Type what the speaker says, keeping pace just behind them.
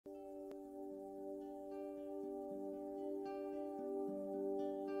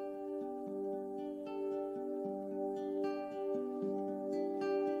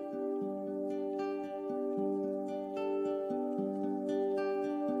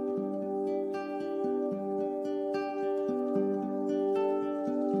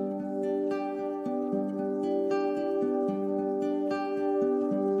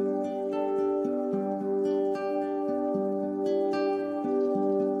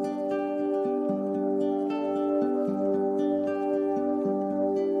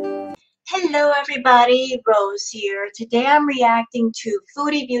Hello everybody, Rose here. Today I'm reacting to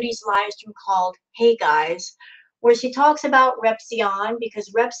Foodie Beauty's live stream called Hey Guys, where she talks about Repzion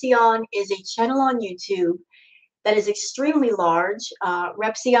because Repzion is a channel on YouTube that is extremely large.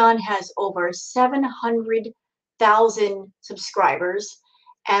 Repzion has over 700,000 subscribers,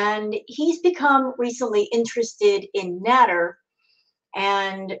 and he's become recently interested in Natter,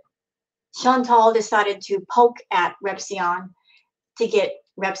 and Chantal decided to poke at Repzion to get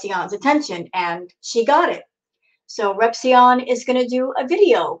Repzion's attention, and she got it. So Repzion is going to do a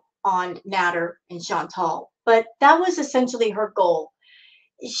video on Natter and Chantal, but that was essentially her goal.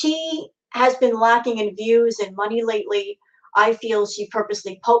 She has been lacking in views and money lately. I feel she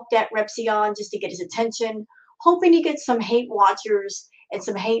purposely poked at Repzion just to get his attention, hoping to get some hate watchers and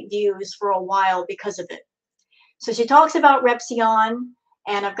some hate views for a while because of it. So she talks about Repzion,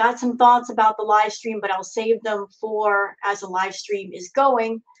 and I've got some thoughts about the live stream, but I'll save them for as the live stream is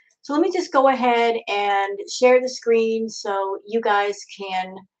going. So let me just go ahead and share the screen so you guys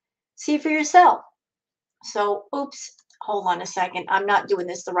can see for yourself. So, oops, hold on a second. I'm not doing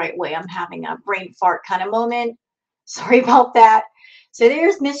this the right way. I'm having a brain fart kind of moment. Sorry about that. So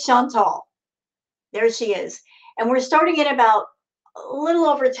there's Miss Chantal. There she is. And we're starting in about a little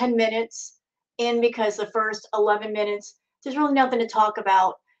over 10 minutes in because the first 11 minutes, there's really nothing to talk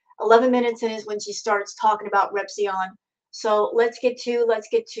about. 11 minutes in is when she starts talking about Repzion. So let's get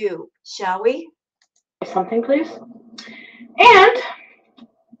to, shall we? Something, please. And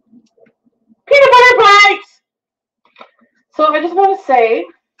peanut butter bites. So I just want to say,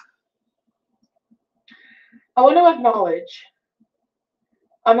 I want to acknowledge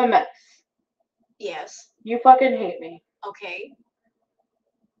I'm a mess. Yes. You fucking hate me. Okay.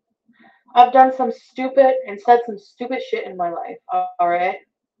 I've done some stupid and said some stupid shit in my life. Alright?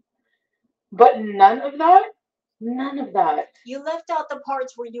 But none of that. You left out the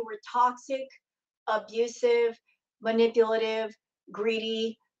parts where you were toxic, abusive, manipulative,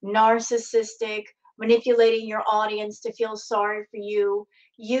 greedy, narcissistic, manipulating your audience to feel sorry for you,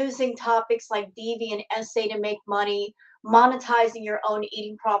 using topics like DV and essay to make money, monetizing your own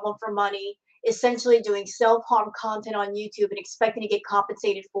eating problem for money, essentially doing self-harm content on YouTube and expecting to get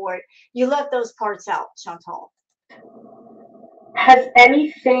compensated for it. You left those parts out, Chantal. Has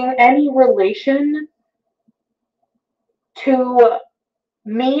anything, any relation to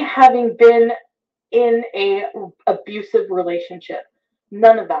me having been in a abusive relationship?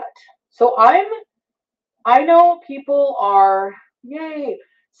 None of that. So I know people are, yay,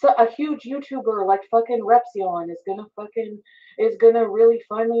 so a huge YouTuber like fucking Repzion is gonna really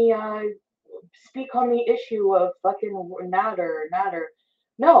funny speak on the issue of fucking Natter.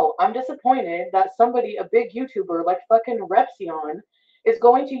 No, I'm disappointed that somebody, a big YouTuber like fucking Repzion, is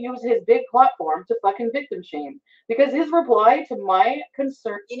going to use his big platform to fucking victim shame. Because his reply to my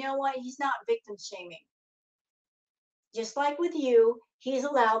concern, You know what? He's not victim shaming. Just like with you, he's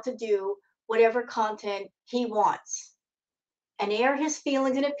allowed to do whatever content he wants and air his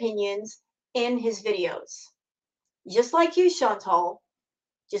feelings and opinions in his videos. Just like you, Chantal,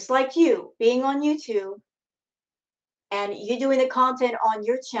 just like you being on YouTube and you doing the content on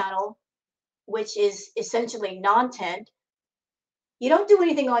your channel, which is essentially non-tent. You don't do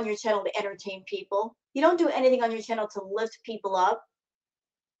anything on your channel to entertain people. You don't do anything on your channel to lift people up.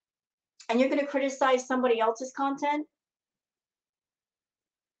 And you're going to criticize somebody else's content?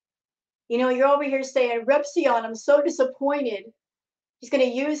 You know, you're over here saying, Repzion, I'm so disappointed. He's going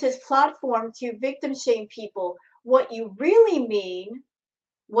to use his platform to victim shame people. What you really mean,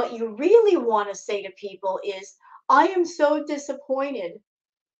 what you really want to say to people is, I am so disappointed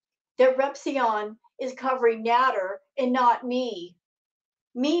that Repzion is covering Natter and not me.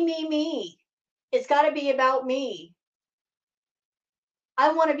 Me. It's got to be about me.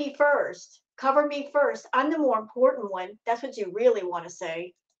 I want to be first. Cover me first. I'm the more important one. That's what you really want to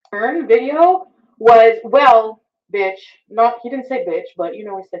say. video was, well, bitch. Not, he didn't say bitch, but you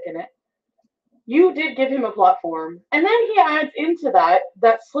know he's sticking it. You did give him a platform. And then he adds into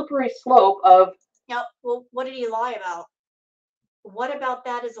that slippery slope of, Now, well, what did he lie about? What about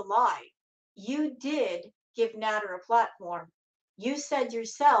that is a lie? You did give Natter a platform. You said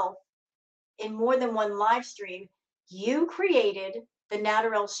yourself in more than one live stream, you created the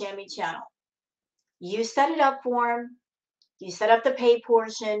Natter El Shami channel. You set it up for him. You set up the pay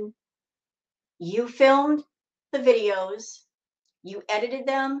portion. You filmed the videos. You edited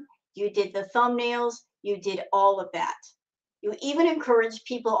them. You did the thumbnails. You did all of that. You even encouraged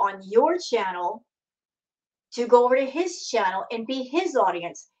people on your channel to go over to his channel and be his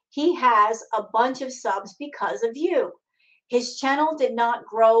audience. He has a bunch of subs because of you. His channel did not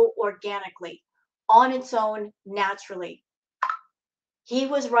grow organically on its own naturally. He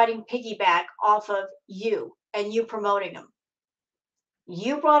was riding piggyback off of you and you promoting him.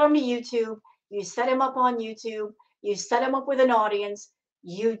 You brought him to YouTube. You set him up on YouTube. You set him up with an audience.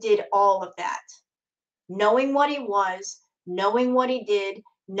 You did all of that. Knowing what he was, knowing what he did,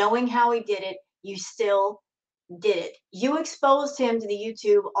 knowing how he did it, you still did it. You exposed him to the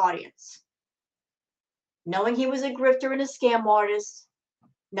YouTube audience. Knowing he was a grifter and a scam artist,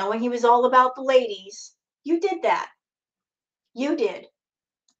 knowing he was all about the ladies, you did that. You did.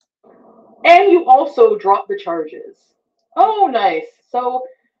 And you also dropped the charges. Oh, nice. So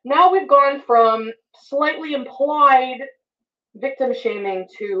now we've gone from slightly implied victim shaming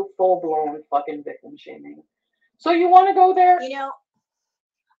to full blown fucking victim shaming. So you want to go there? You know,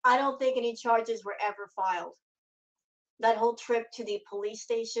 I don't think any charges were ever filed. That whole trip to the police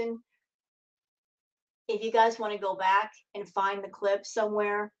station, if you guys want to go back and find the clip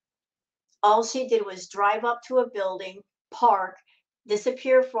somewhere, all she did was drive up to a building, park,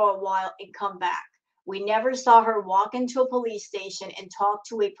 disappear for a while, and come back. We never saw her walk into a police station and talk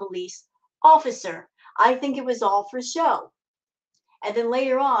to a police officer. I think it was all for show. And then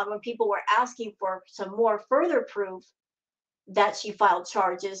later on, when people were asking for some more further proof that she filed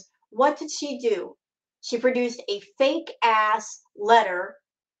charges, what did she do? She produced a fake ass letter.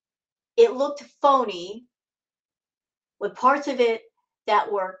 It looked phony with parts of it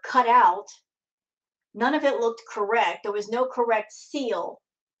that were cut out. None of it looked correct. There was no correct seal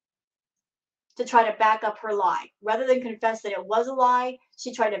to try to back up her lie. Rather than confess that it was a lie,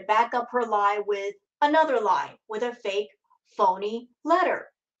 she tried to back up her lie with another lie, with a fake, phony letter.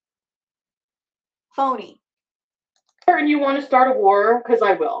 Phony. And you want to start a war? Because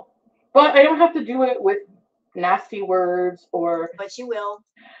I will. But I don't have to do it with nasty words or. But you will.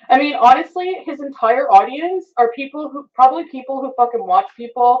 I mean, honestly, his entire audience are people who probably people who fucking watch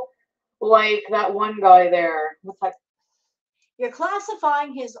people like that one guy there. What's like? You're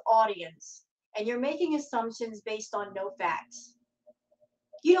classifying his audience and you're making assumptions based on no facts.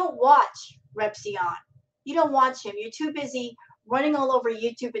 You don't watch Repsion. You don't watch him. You're too busy running all over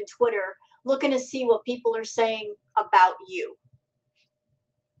YouTube and Twitter looking to see what people are saying about you.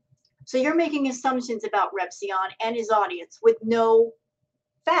 So you're making assumptions about Repsion and his audience with no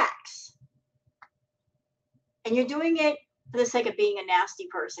facts. And you're doing it for the sake of being a nasty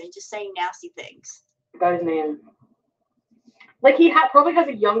person, just saying nasty things. Guy's name. Like he probably has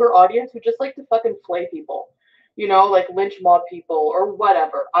a younger audience who just like to fucking flay people. You know, like lynch mob people or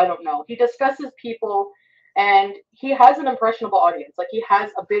whatever. I don't know. He discusses people and he has an impressionable audience. Like he has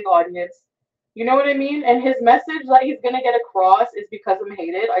a big audience. You know what I mean? And his message that he's gonna get across is because I'm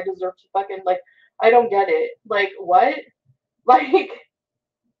hated. I deserve to fucking like I don't get it. Like what? Like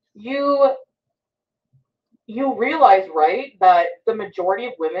you realize, right, that the majority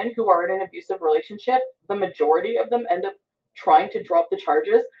of women who are in an abusive relationship, the majority of them end up trying to drop the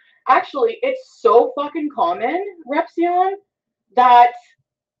charges. Actually, it's so fucking common, Repsion, that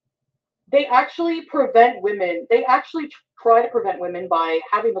they actually prevent women. They actually try to prevent women by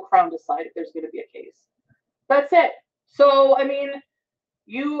having the Crown decide if there's going to be a case. That's it. So, I mean,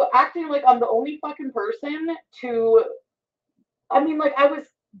 you acting like I'm the only fucking person to. I mean, like, I was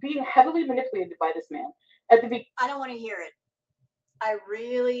being heavily manipulated by this man at the beginning. I don't want to hear it. I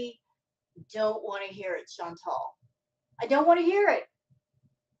really don't want to hear it, Chantal. I don't want to hear it.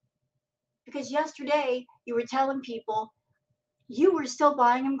 Because yesterday you were telling people you were still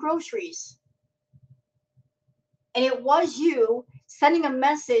buying him groceries. And it was you sending a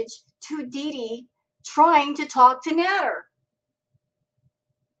message to Dee Dee trying to talk to Natter.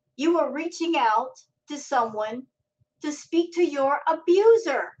 You were reaching out to someone to speak to your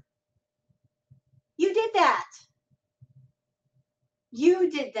abuser. You did that. You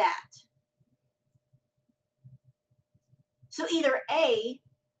did that. So either A,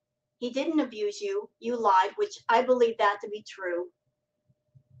 he didn't abuse you, you lied, which I believe that to be true,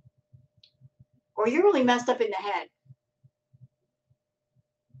 or you're really messed up in the head.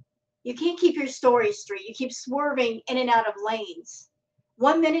 You can't keep your story straight. You keep swerving in and out of lanes.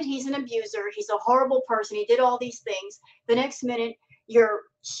 1 minute he's an abuser, he's a horrible person, he did all these things. The next minute you're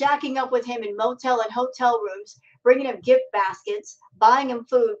shacking up with him in motel and hotel rooms, bringing him gift baskets, buying him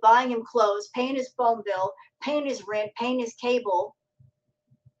food, buying him clothes, paying his phone bill, paying his rent, paying his cable.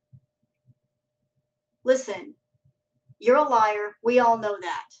 Listen, you're a liar. We all know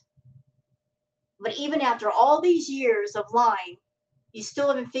that. But even after all these years of lying, you still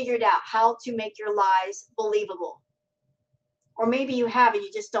haven't figured out how to make your lies believable. Or maybe you have and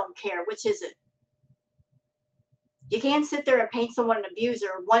you just don't care. Which is it? You can't sit there and paint someone an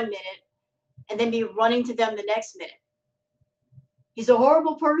abuser 1 minute and then be running to them the next minute. He's a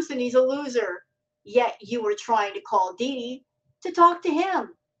horrible person. He's a loser. Yet you were trying to call Dee Dee to talk to him.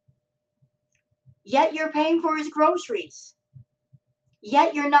 Yet you're paying for his groceries.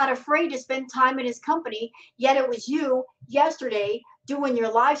 Yet you're not afraid to spend time in his company. Yet it was you yesterday doing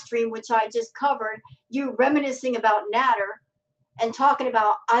your live stream, which I just covered, you reminiscing about Natter and talking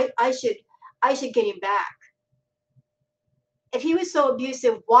about I should get him back. If he was so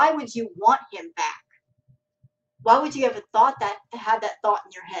abusive, why would you want him back? Why would you ever have that thought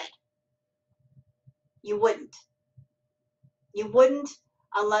in your head? You wouldn't. You wouldn't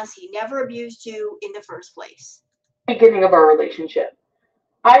unless he never abused you in the first place. Beginning of our relationship,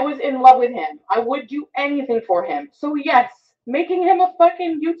 I was in love with him. I would do anything for him. So yes, making him a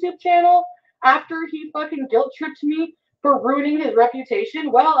fucking YouTube channel after he fucking guilt tripped me for ruining his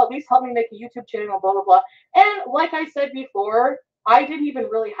reputation, well, at least help me make a YouTube channel, blah, blah, blah. And like I said before, I didn't even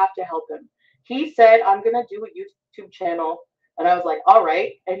really have to help him. He said, I'm going to do a YouTube channel. And I was like, all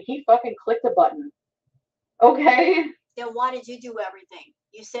right. And he fucking clicked a button. Okay. Then why did you do everything?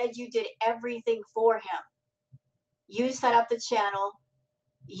 You said you did everything for him. You set up the channel.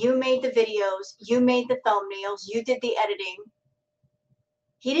 You made the videos. You made the thumbnails. You did the editing.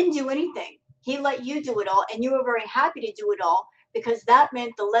 He didn't do anything. He let you do it all, and you were very happy to do it all because that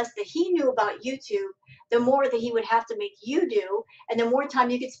meant the less that he knew about YouTube, the more that he would have to make you do, and the more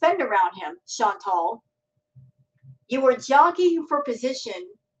time you could spend around him, Chantal. You were jockeying for position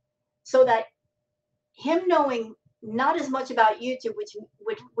so that him knowing not as much about YouTube,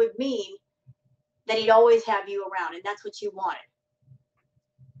 which would mean that he'd always have you around, and that's what you wanted.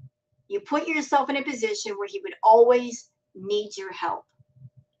 You put yourself in a position where he would always need your help.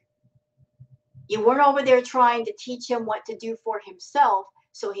 You weren't over there trying to teach him what to do for himself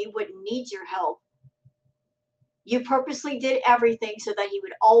so he wouldn't need your help. You purposely did everything so that he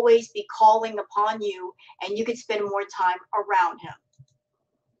would always be calling upon you and you could spend more time around him.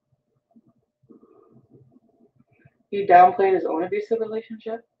 He downplayed his own abusive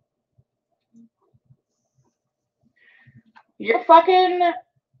relationship. You're fucking...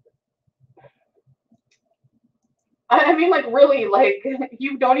 I mean, like, really, like,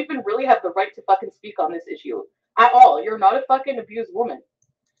 you don't even really have the right to fucking speak on this issue at all. You're not a fucking abused woman.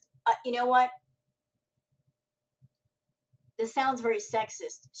 You know what? This sounds very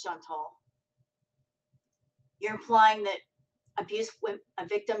sexist, Chantal. You're implying that abuse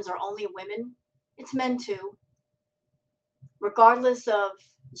victims are only women. It's men too. Regardless of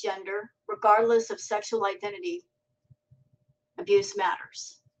gender, regardless of sexual identity, abuse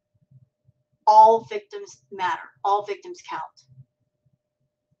matters. All victims matter. All victims count.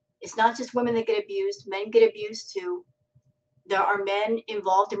 It's not just women that get abused. Men get abused too. There are men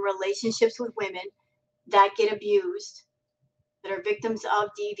involved in relationships with women that get abused, that are victims of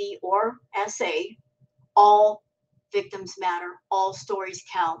DV or SA. All victims matter. All stories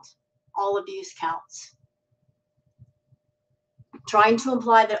count. All abuse counts. Trying to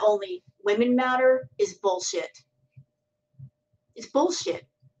imply that only women matter is bullshit. It's bullshit.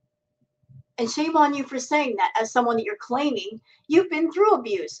 And shame on you for saying that as someone that you're claiming you've been through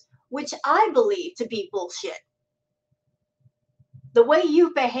abuse, which I believe to be bullshit. The way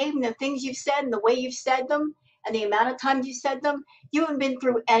you've behaved and the things you've said and the way you've said them and the amount of times you said them, you haven't been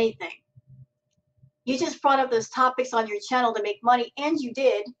through anything. You just brought up those topics on your channel to make money, and you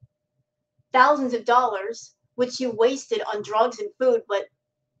did. Thousands of dollars, which you wasted on drugs and food, but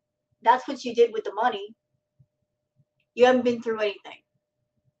that's what you did with the money. You haven't been through anything.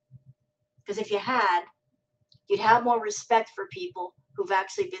 Because if you had, you'd have more respect for people who've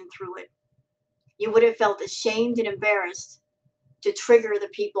actually been through it. You would have felt ashamed and embarrassed to trigger the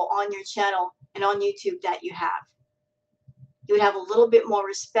people on your channel and on YouTube that you have. You would have a little bit more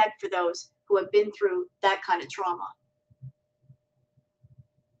respect for those who have been through that kind of trauma.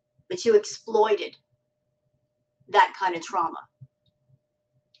 But you exploited that kind of trauma.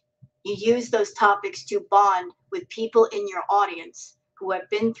 You use those topics to bond with people in your audience who have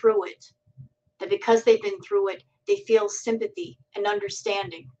been through it, that because they've been through it, they feel sympathy and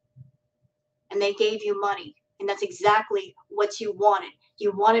understanding. And they gave you money. And that's exactly what you wanted.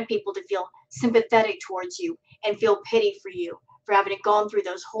 You wanted people to feel sympathetic towards you and feel pity for you for having gone through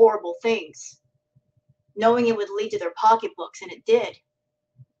those horrible things, knowing it would lead to their pocketbooks, and it did.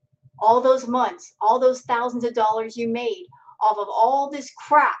 All those months, all those thousands of dollars you made off of all this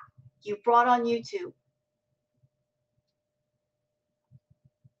crap you brought on YouTube.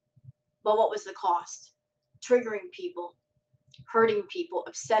 But what was the cost? Triggering people, hurting people,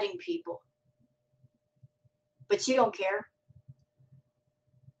 upsetting people. But you don't care.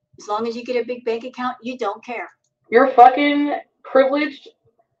 As long as you get a big bank account, you don't care. Your fucking privileged,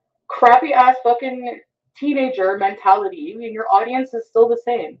 crappy ass fucking teenager mentality, and your audience is still the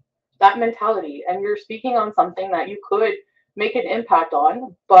same. That mentality. And you're speaking on something that you could make an impact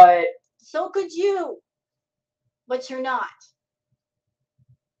on, but So could you, but you're not.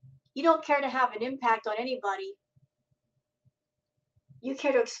 You don't care to have an impact on anybody. You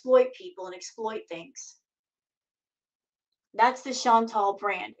care to exploit people and exploit things. That's the Chantal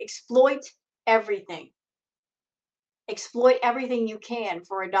brand. Exploit everything. Exploit everything you can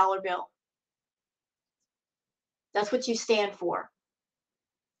for a dollar bill. That's what you stand for.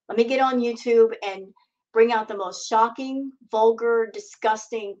 Let me get on YouTube and bring out the most shocking, vulgar,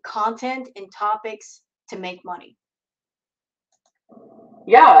 disgusting content and topics to make money.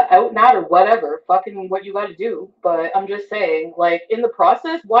 yeah, out and out or whatever, fucking what you got to do. But I'm just saying, like, in the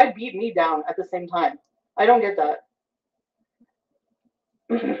process, why beat me down at the same time? I don't get that.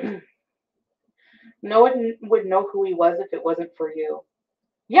 No one would know who he was if it wasn't for you.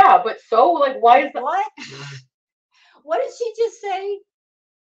 Yeah, but so, like, why is that? What? What did she just say?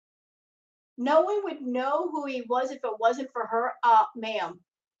 No one would know who he was if it wasn't for her. Ma'am,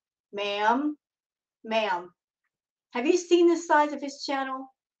 ma'am, ma'am. Have you seen the size of his channel?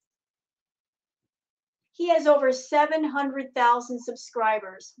 He has over 700,000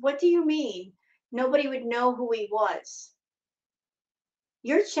 subscribers. What do you mean? Nobody would know who he was.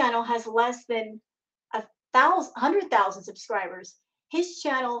 Your channel has less than 100,000 subscribers. His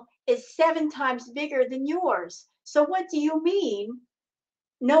channel is 7 times bigger than yours. So what do you mean?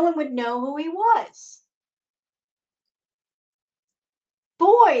 No one would know who he was.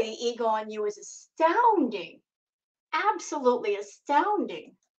 Boy, the ego on you is astounding. Absolutely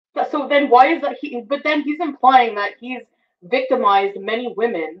astounding. So then why is that he? But then he's implying that he's victimized many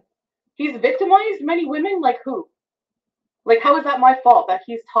women. He's victimized many women? Like who? Like, how is that my fault that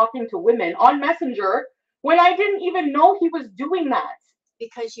he's talking to women on Messenger when I didn't even know he was doing that?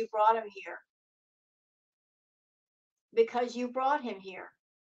 Because you brought him here. Because you brought him here.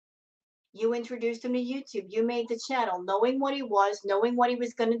 You introduced him to YouTube. You made the channel, knowing what he was, knowing what he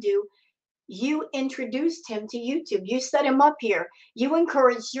was going to do. You introduced him to YouTube. You set him up here. You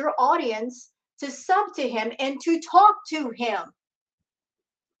encouraged your audience to sub to him and to talk to him.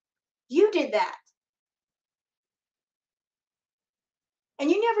 You did that. And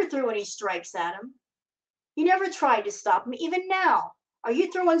you never threw any strikes at him. You never tried to stop him. Even now, are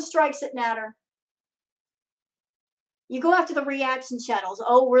you throwing strikes at Natter? You go after the reaction channels.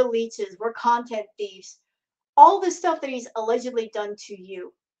 Oh, we're leeches. We're content thieves. All the stuff that he's allegedly done to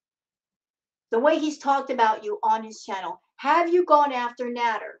you. The way he's talked about you on his channel. Have you gone after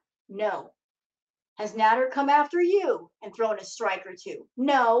Natter? No. Has Natter come after you and thrown a strike or two?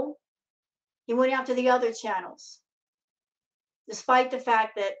 No. He went after the other channels. Despite the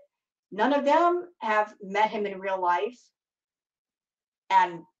fact that none of them have met him in real life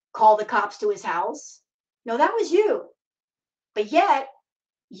and called the cops to his house. No, that was you. But yet,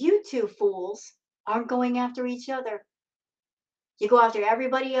 you two fools aren't going after each other. You go after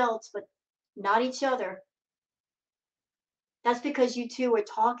everybody else, but not each other. That's because you two are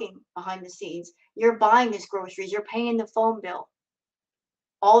talking behind the scenes. You're buying his groceries. You're paying the phone bill.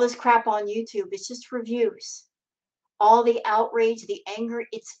 All this crap on YouTube, it's just reviews. All the outrage, the anger,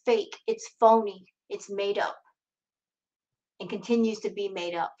 it's fake. It's phony. It's made up. And continues to be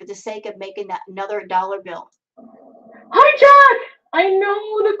made up for the sake of making that another dollar bill. Hi, Jack! I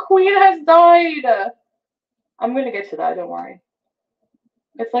know the queen has died. I'm going to get to that, don't worry.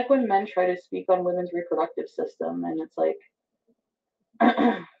 It's like when men try to speak on women's reproductive system, and it's like,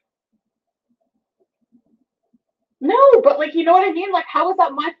 no, but like, you know what I mean? Like, how is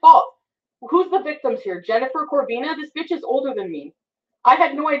that my fault? Who's the victims here? Jennifer Corvina? This bitch is older than me. I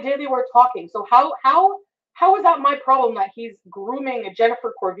had no idea they were talking. So how is that my problem that he's grooming a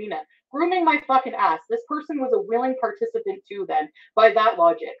Jennifer Corvina? Grooming my fucking ass. This person was a willing participant too then, by that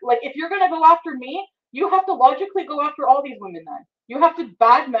logic. Like, if you're gonna go after me, you have to logically go after all these women then. You have to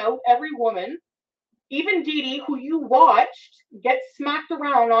badmouth every woman, even Dee Dee, who you watched get smacked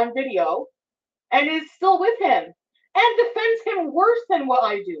around on video and is still with him and defends him worse than what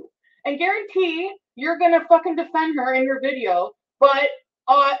I do. And guarantee you're gonna fucking defend her in your video, but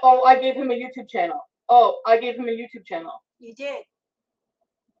oh, I gave him a YouTube channel. Oh, I gave him a YouTube channel. You did.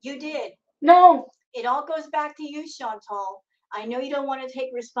 You did. No. It all goes back to you, Chantal. I know you don't want to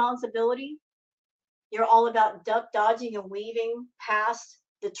take responsibility. You're all about duck dodging and weaving past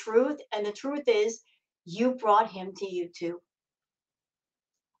the truth. And the truth is, you brought him to YouTube.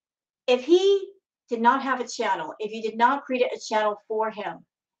 If he did not have a channel, if you did not create a channel for him,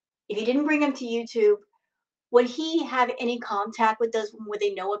 if you didn't bring him to YouTube, would he have any contact with us? Would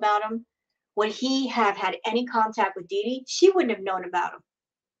they know about him? Would he have had any contact with Dee Dee? She wouldn't have known about him.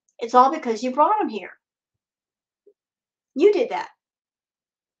 It's all because you brought him here. You did that.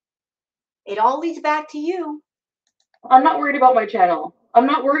 It all leads back to you. I'm not worried about my channel. I'm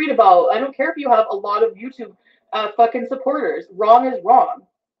not worried about. I don't care if you have a lot of YouTube fucking supporters. Wrong is wrong.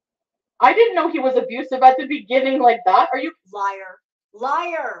 I didn't know he was abusive at the beginning like that. Are you Liar,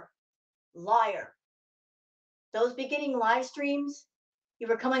 liar, liar. Those beginning live streams, you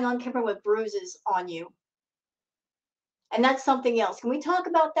were coming on camera with bruises on you. And that's something else. Can we talk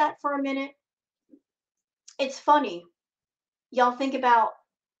about that for a minute? It's funny. Y'all think about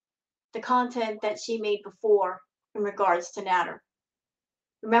the content that she made before in regards to Natter.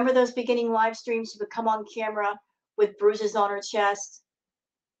 Remember those beginning live streams? She would come on camera with bruises on her chest.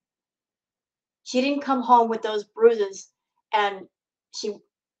 She didn't come home with those bruises and she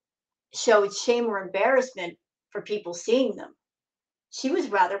showed shame or embarrassment for people seeing them. She was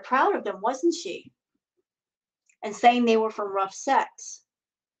rather proud of them, wasn't she? And saying they were from rough sex.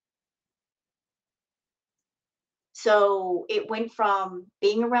 So it went from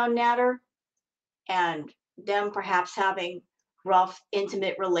being around Natter and them perhaps having rough,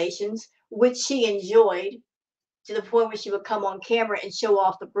 intimate relations, which she enjoyed, to the point where she would come on camera and show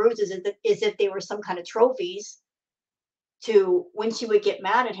off the bruises as if they were some kind of trophies, to when she would get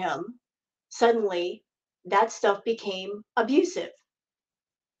mad at him, suddenly that stuff became abusive.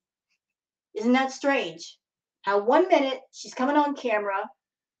 Isn't that strange? How 1 minute she's coming on camera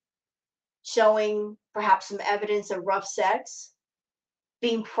showing perhaps some evidence of rough sex,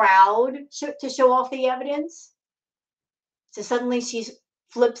 being proud to show off the evidence, so suddenly she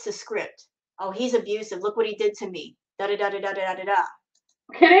flips the script. Oh, he's abusive. Look what he did to me. Da da da da da da da da.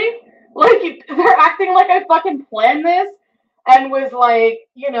 kidding? Like they're acting like I fucking planned this and was like,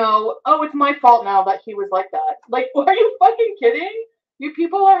 oh, it's my fault now that he was like that. Like, are you fucking kidding? You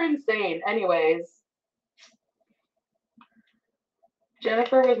people are insane. Anyways,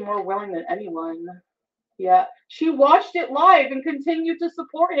 Jennifer was more willing than anyone. Yeah, she watched it live and continued to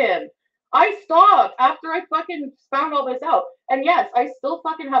support him. I stopped after I fucking found all this out. And yes, I still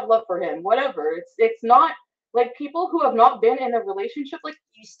fucking have love for him. Whatever. It's not like people who have not been in a relationship like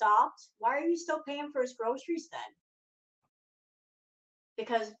You stopped? Why are you still paying for his groceries then?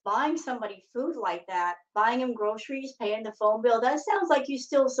 Because buying somebody food like that, buying him groceries, paying the phone bill, that sounds like you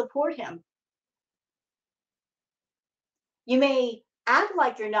still support him. You may act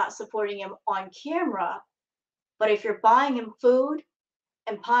like you're not supporting him on camera, but if you're buying him food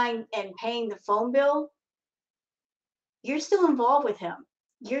and paying the phone bill, you're still involved with him.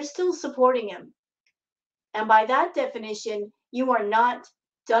 You're still supporting him. And by that definition, you are not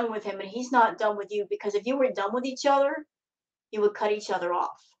done with him and he's not done with you, because if you were done with each other, you would cut each other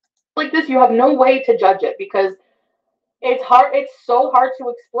off. this, you have no way to judge it because it's so hard to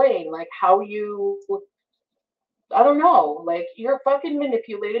explain like how you I don't know, like you're fucking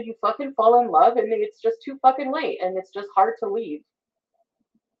manipulated, you fucking fall in love and it's just too fucking late and it's just hard to leave.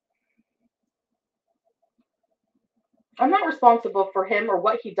 I'm not responsible for him or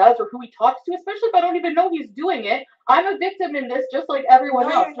what he does or who he talks to, especially if I don't even know he's doing it. I'm a victim in this just like everyone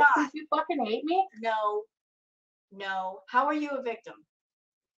No, else. you're not. Since you fucking hate me? No. How are you a victim?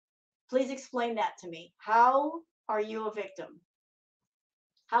 Please explain that to me. How are you a victim?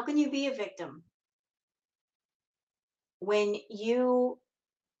 How can you be a victim when you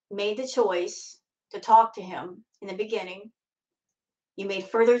made the choice to talk to him in the beginning? You made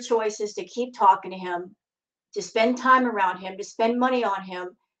further choices to keep talking to him, to spend time around him, to spend money on him,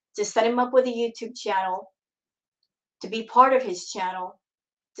 to set him up with a YouTube channel, to be part of his channel,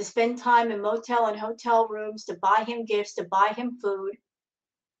 to spend time in motel and hotel rooms, to buy him gifts, to buy him food,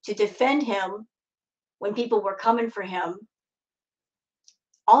 to defend him when people were coming for him.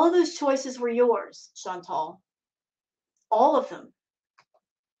 All of those choices were yours, Chantal. All of them.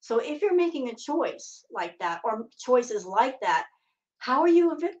 So if you're making a choice like that, or choices like that, how are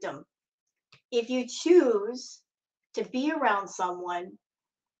you a victim? If you choose to be around someone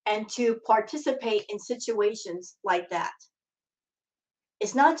and to participate in situations like that,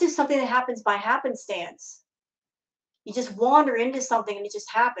 it's not just something that happens by happenstance. You just wander into something and it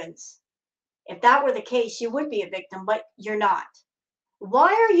just happens. If that were the case, you would be a victim, but you're not.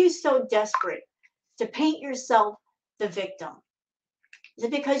 Why are you so desperate to paint yourself the victim? Is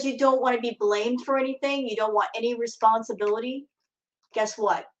it because you don't want to be blamed for anything? You don't want any responsibility? Guess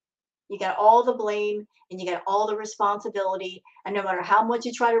what? You got all the blame and you got all the responsibility. And no matter how much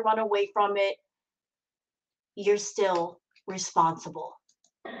you try to run away from it, you're still responsible.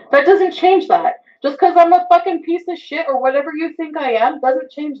 That doesn't change that. Just because I'm a fucking piece of shit or whatever you think I am doesn't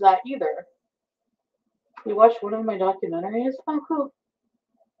change that either. You watched one of my documentaries? Oh, cool.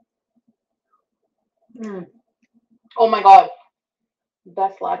 Oh my god.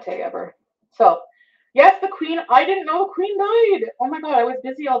 Best latte ever. So, yes, the queen. I didn't know the queen died. Oh my god, I was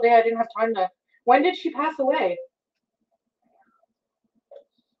busy all day. I didn't have time to. When did she pass away?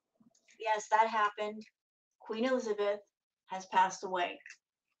 Yes, that happened. Queen Elizabeth has passed away.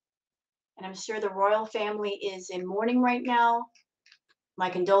 And I'm sure the royal family is in mourning right now. My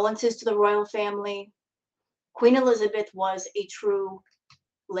condolences to the royal family. Queen Elizabeth was a true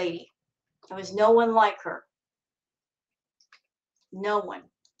lady. There was no one like her. No one.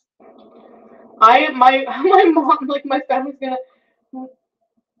 My mom, like my family's gonna.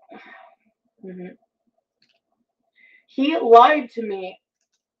 Mhm. He lied to me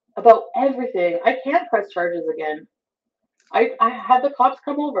about everything. I can't press charges again. I had the cops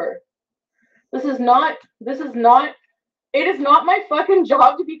come over. This is not. This is not. It is not my fucking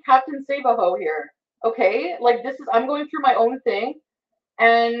job to be Captain Save-A-Ho here. Okay, like this is. I'm going through my own thing,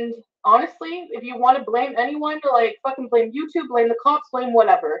 and honestly, if you want to blame anyone, to like fucking blame YouTube, blame the cops, blame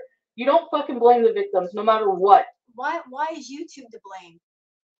whatever. You don't fucking blame the victims, no matter what. Why is YouTube to blame?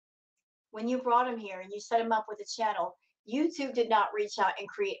 When you brought him here and you set him up with a channel, YouTube did not reach out and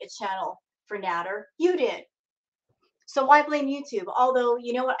create a channel for Natter. You did. So why blame YouTube? Although,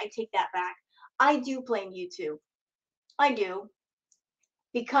 you know what? I take that back. I do blame YouTube. I do.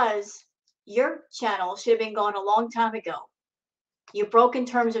 Because your channel should have been gone a long time ago. You broke in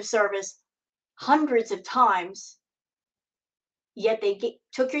terms of service hundreds of times, yet they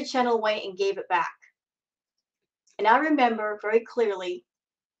took your channel away and gave it back. And I remember very clearly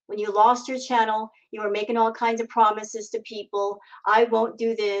when you lost your channel, you were making all kinds of promises to people. I won't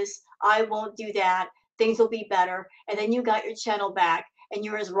do this. I won't do that. Things will be better. And then you got your channel back and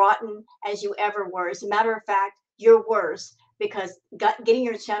you're as rotten as you ever were. As a matter of fact, you're worse because getting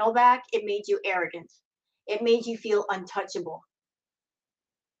your channel back, it made you arrogant. It made you feel untouchable.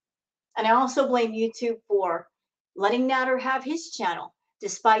 And I also blame YouTube for letting Natter have his channel,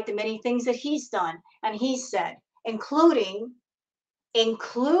 despite the many things that he's done and he's said, including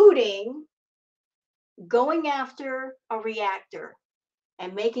going after a reactor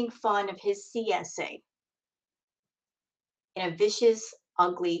and making fun of his CSA in a vicious,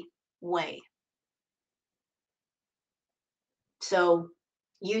 ugly way. So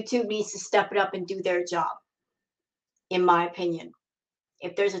YouTube needs to step it up and do their job, in my opinion.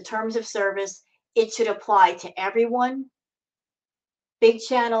 If there's a terms of service, it should apply to everyone, big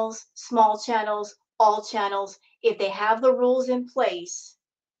channels, small channels, all channels. If they have the rules in place,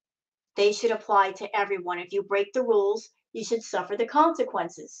 they should apply to everyone. If you break the rules, you should suffer the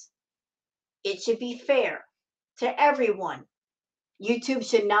consequences. It should be fair to everyone. YouTube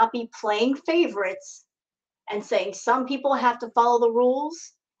should not be playing favorites and saying some people have to follow the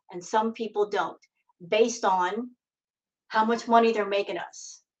rules and some people don't, based on how much money they're making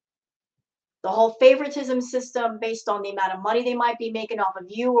us. The whole favoritism system based on the amount of money they might be making off of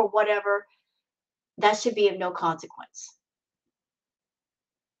you or whatever, that should be of no consequence.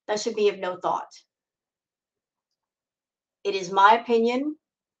 That should be of no thought. It is my opinion,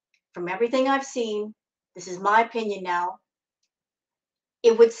 from everything I've seen, this is my opinion now.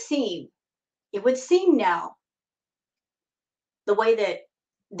 It would seem now, the way that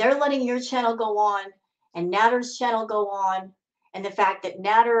they're letting your channel go on and Natter's channel go on, and the fact that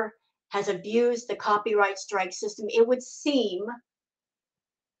Natter has abused the copyright strike system, it would seem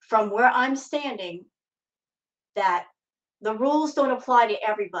from where I'm standing that the rules don't apply to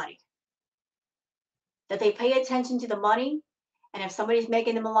everybody. That they pay attention to the money, and if somebody's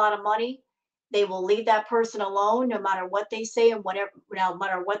making them a lot of money, they will leave that person alone no matter what they say and whatever, no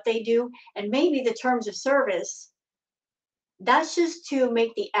matter what they do. And maybe the terms of service, that's just to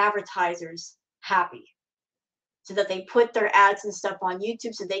make the advertisers happy so that they put their ads and stuff on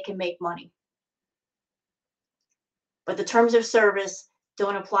YouTube so they can make money. But the terms of service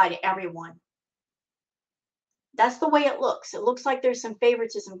don't apply to everyone. That's the way it looks. It looks like there's some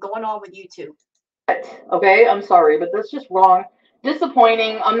favoritism going on with YouTube. Okay, I'm sorry, but that's just wrong.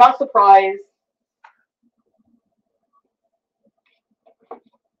 Disappointing. I'm not surprised.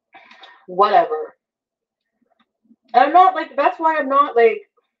 Whatever. And I'm not like, that's why I'm not like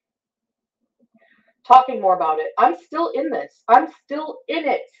talking more about it. I'm still in this. I'm still in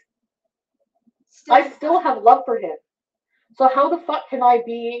it. I still have love for him. So how the fuck can I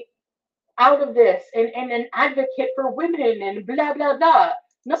be out of this and an advocate for women and blah blah blah?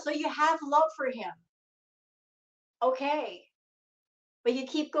 No. So you have love for him. Okay. But you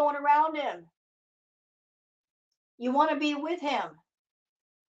keep going around him. You want to be with him.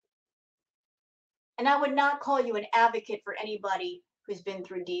 And I would not call you an advocate for anybody who's been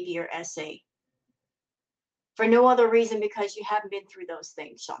through DV or SA. For no other reason because you haven't been through those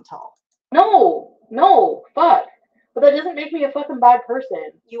things, Chantal. No, fuck. But that doesn't make me a fucking bad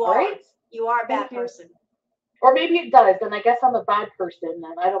person. You are. Right? You are a bad person. Or maybe it does, then I guess I'm a bad person,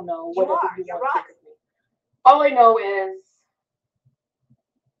 then I don't know. You are. You're right. All I know is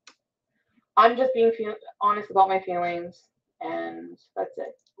I'm just being honest about my feelings, and that's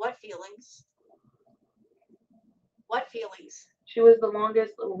it. What feelings? What feelings? She was the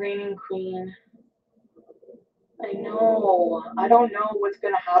longest reigning queen. I know. I don't know what's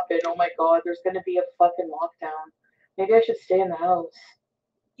gonna happen. Oh my god, there's gonna be a fucking lockdown. Maybe I should stay in the house.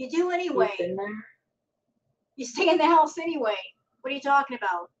 You do You've anyway. been there? You stay in the house anyway. What are you talking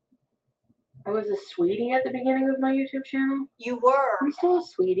about? I was a sweetie at the beginning of my YouTube channel. You were. I'm still a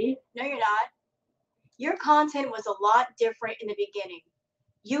sweetie. No, you're not. Your content was a lot different in the beginning.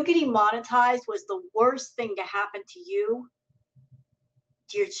 You getting monetized was the worst thing to happen to you,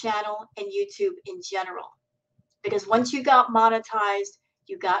 to your channel, and YouTube in general. Because once you got monetized,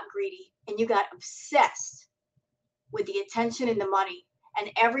 you got greedy and you got obsessed with the attention and the money. And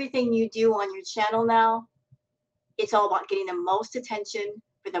everything you do on your channel now, it's all about getting the most attention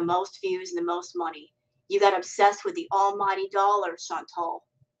for the most views and the most money. You got obsessed with the almighty dollar, Chantal.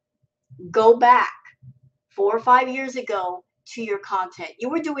 Go back 4 or 5 years ago to your content. You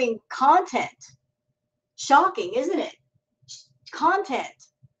were doing content. Shocking, isn't it? Content.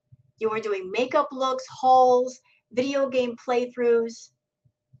 You were doing makeup looks, hauls, video game playthroughs.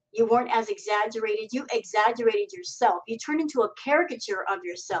 You weren't as exaggerated. You exaggerated yourself. You turned into a caricature of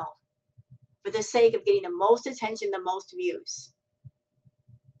yourself for the sake of getting the most attention, the most views.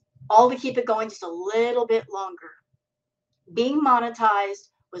 All to keep it going just a little bit longer. Being monetized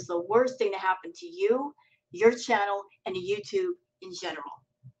was the worst thing to happen to you, your channel, and to YouTube in general.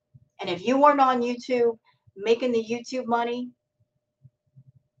 And if you weren't on YouTube making the YouTube money,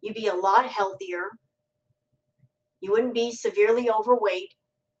 you'd be a lot healthier. You wouldn't be severely overweight.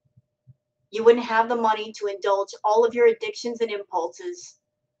 You wouldn't have the money to indulge all of your addictions and impulses.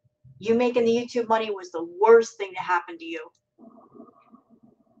 You making the YouTube money was the worst thing to happen to you.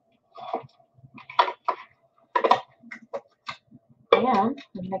 Yeah, I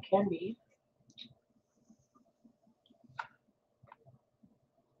mean, it can be.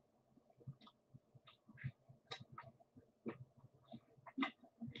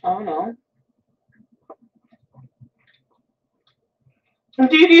 I don't know.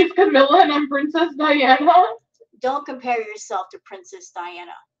 Didi's Camilla and I'm Princess Diana. Don't compare yourself to Princess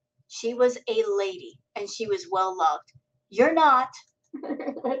Diana. She was a lady and she was well loved. You're not.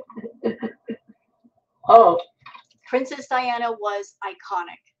 Oh. Princess Diana was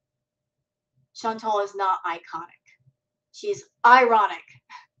iconic. Chantal is not iconic. She's ironic,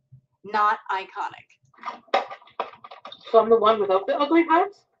 not iconic. So I'm the one without the ugly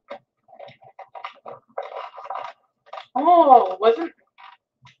hats? Oh,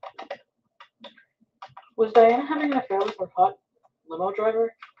 was Diana having an affair with her hot limo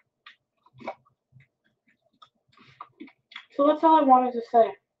driver? So that's all I wanted to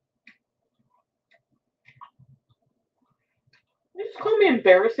say. You just call me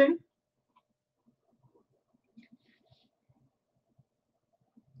embarrassing.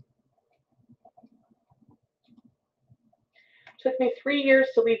 Took me 3 years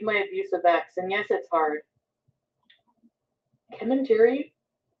to leave my abusive ex, and yes, it's hard. Kim and Jerry,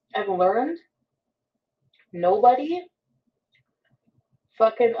 I've learned nobody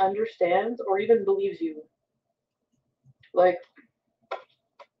fucking understands or even believes you. Like,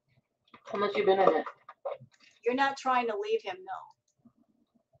 unless you've been in it. You're not trying to leave him, no.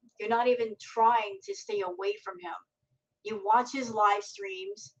 You're not even trying to stay away from him. You watch his live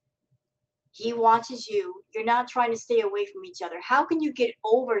streams. He watches you. You're not trying to stay away from each other. How can you get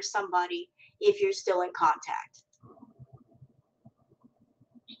over somebody if you're still in contact?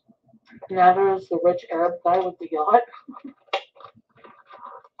 Now there's the rich Arab guy with the yacht.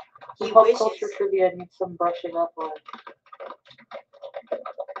 He Pop wishes. culture trivia needs some brushing up on.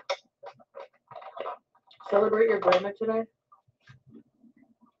 Celebrate your birthday today?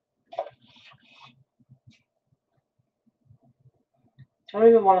 I don't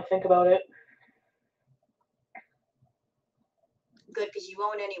even want to think about it. Good, because you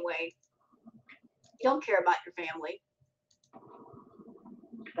won't anyway. You don't care about your family.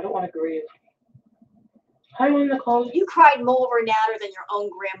 I don't want to grieve. Hi, Linda called. You cried more over Natter than your own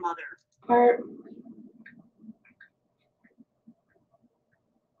grandmother. Or,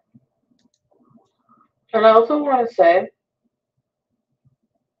 and I also want to say,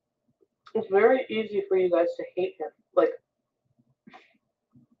 it's very easy for you guys to hate him. Like,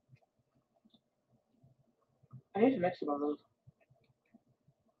 I need to mix some of those.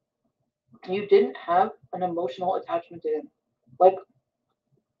 You didn't have an emotional attachment to him. Like,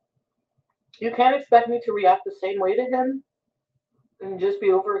 you can't expect me to react the same way to him and just be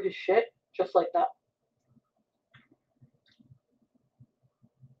over his shit just like that.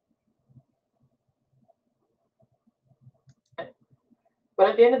 But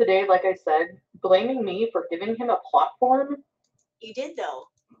at the end of the day, like I said, blaming me for giving him a platform, You did though.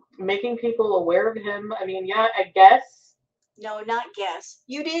 making people aware of him, I mean, yeah, I guess. No, not guess.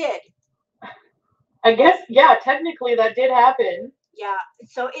 You did. I guess, yeah, technically that did happen. Yeah.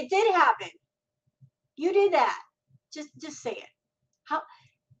 So it did happen. You did that. Just say it. How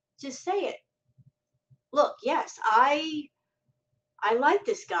just say it. Look, yes, I like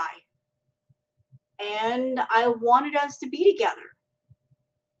this guy and I wanted us to be together.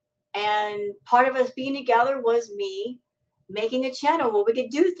 And part of us being together was me making a channel where we could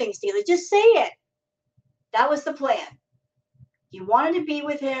do things together. Just say it. That was the plan. You wanted to be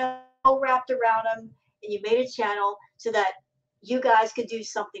with him, all wrapped around him, and you made a channel so that you guys could do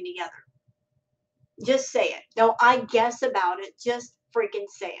something together. Just say it. No, I guess about it. Just freaking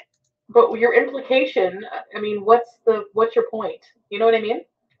say it. But your implication, I mean, what's your point? You know what I mean?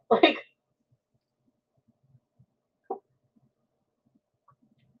 Like,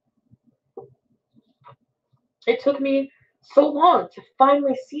 it took me so long to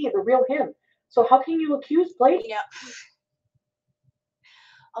finally see the real him. So how can you accuse Blake? You know,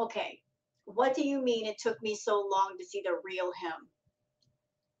 okay. What do you mean it took me so long to see the real him?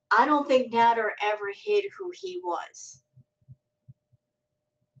 I don't think Nader ever hid who he was.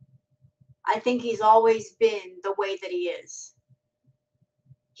 I think he's always been the way that he is.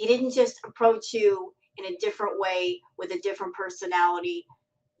 He didn't just approach you in a different way with a different personality.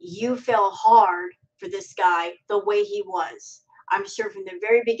 You fell hard for this guy the way he was. I'm sure from the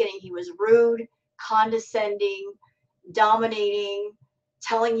very beginning he was rude, condescending, dominating,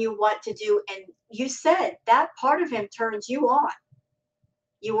 telling you what to do. And you said that part of him turns you on.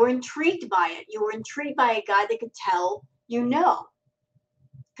 You were intrigued by it. You were intrigued by a guy that could tell you no.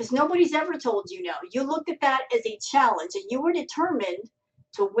 Because nobody's ever told you no. You looked at that as a challenge and you were determined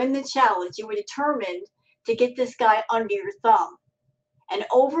to win the challenge. You were determined to get this guy under your thumb. And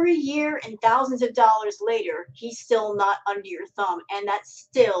over a year and thousands of dollars later, he's still not under your thumb. And that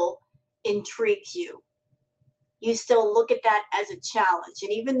still intrigues you. You still look at that as a challenge.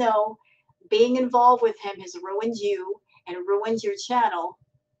 And even though being involved with him has ruined you and ruined your channel,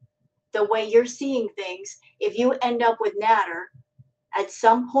 the way you're seeing things, if you end up with Nader, at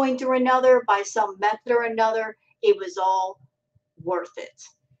some point or another, by some method or another, it was all worth it.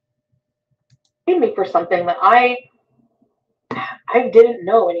 Me for something that I didn't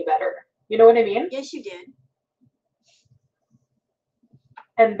know any better. You know what I mean? Yes, you did.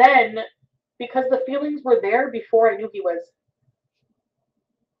 And then because the feelings were there before I knew he was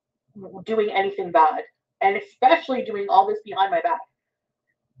doing anything bad, and especially doing all this behind my back.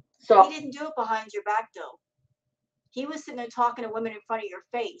 So he didn't do it behind your back, though. He was sitting there talking to women in front of your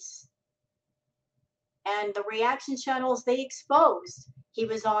face. And the reaction channels they exposed, he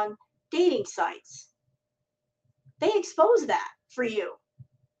was on dating sites. They exposed that for you.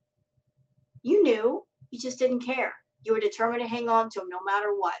 You knew, you just didn't care. You were determined to hang on to him no matter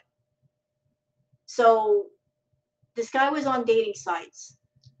what. So this guy was on dating sites,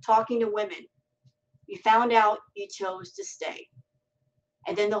 talking to women. You found out, you chose to stay.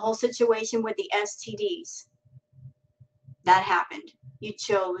 And then the whole situation with the STDs, that happened. You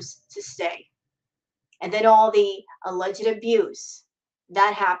chose to stay. And then all the alleged abuse,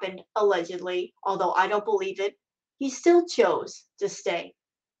 that happened allegedly, although I don't believe it. He still chose to stay.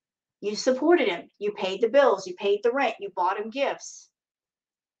 You supported him. You paid the bills. You paid the rent. You bought him gifts.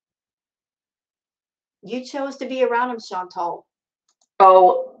 You chose to be around him, Chantal.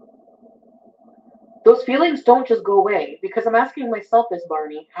 so those feelings don't just go away because I'm asking myself this,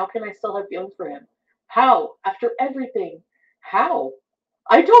 Barney, how can I still have feelings for him? How? After everything? How?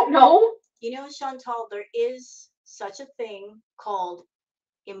 I don't know. You know, Chantal, there is such a thing called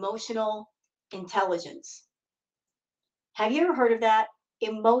emotional intelligence. Have you ever heard of that?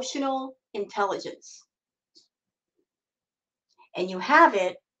 Emotional intelligence. And you have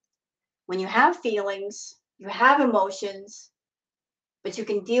it when you have feelings, you have emotions, but you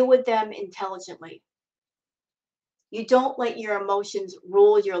can deal with them intelligently. You don't let your emotions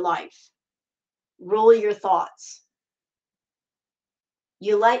rule your life, rule your thoughts.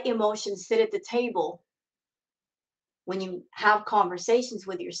 You let emotions sit at the table when you have conversations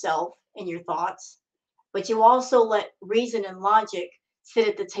with yourself and your thoughts, but you also let reason and logic sit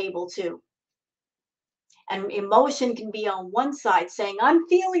at the table too. And emotion can be on one side saying, I'm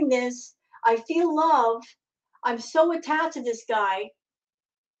feeling this, I feel love, I'm so attached to this guy.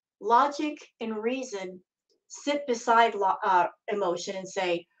 Logic and reason sit beside emotion and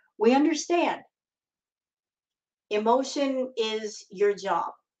say, we understand. Emotion is your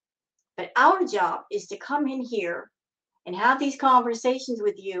job, but our job is to come in here and have these conversations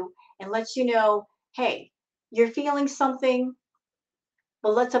with you and let you know, hey, you're feeling something.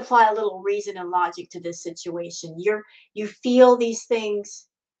 But let's apply a little reason and logic to this situation. You feel these things,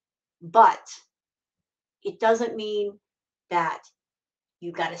 but it doesn't mean that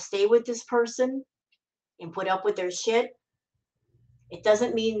you got to stay with this person and put up with their shit. It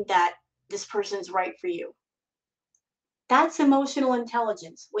doesn't mean that this person's right for you. That's emotional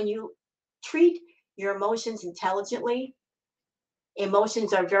intelligence. When you treat your emotions intelligently,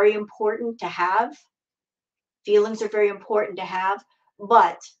 emotions are very important to have, feelings are very important to have,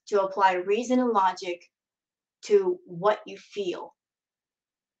 but to apply reason and logic to what you feel.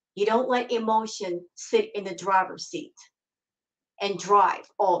 You don't let emotion sit in the driver's seat and drive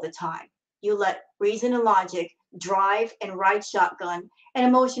all the time. You let reason and logic drive and ride shotgun, and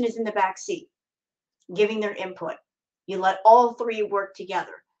emotion is in the back seat, giving their input. You let all three work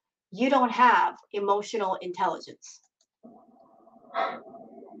together. You don't have emotional intelligence.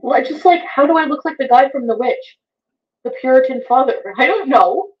 Well, I just like, how do I look like the guy from The Witch? The Puritan father? I don't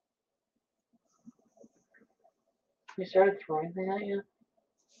know. You started throwing things at you?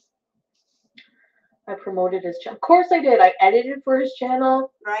 I promoted his channel. Of course I did. I edited for his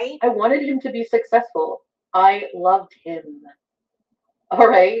channel. Right? I wanted him to be successful. I loved him. All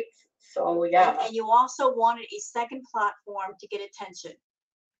right. So, yeah. And you also wanted a second platform to get attention.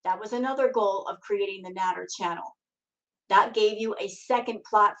 That was another goal of creating the Natter channel. That gave you a second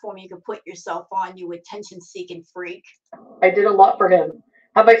platform you could put yourself on, you attention-seeking freak. I did a lot for him.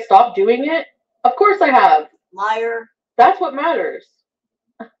 Have I stopped doing it? Of course I have. Liar. That's what matters.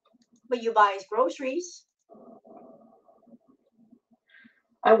 But you buy his groceries.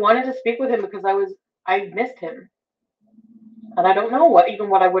 I wanted to speak with him because I missed him. And I don't know what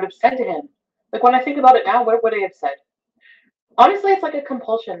I would have said to him. Like, when I think about it now, what would I have said? Honestly, it's like a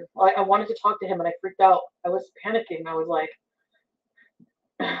compulsion. Like, I wanted to talk to him and I freaked out. I was panicking. I was like,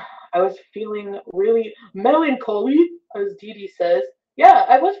 I was feeling really melancholy, as Dee Dee says. Yeah,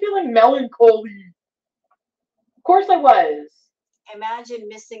 I was feeling melancholy. Of course I was. Imagine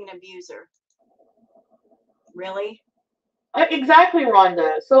missing an abuser. Really? Exactly,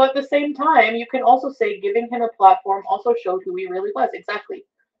 Rhonda. So at the same time, you can also say giving him a platform also showed who he really was. Exactly.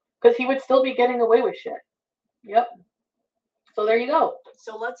 Because he would still be getting away with shit. Yep. So there you go.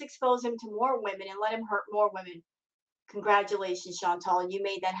 So let's expose him to more women and let him hurt more women. Congratulations, Chantal. You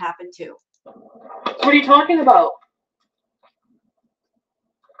made that happen too. What are you talking about?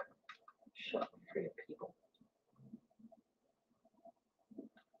 Shut up, for your people.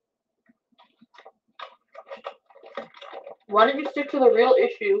 Why don't you stick to the real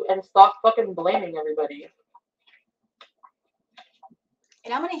issue and stop fucking blaming everybody?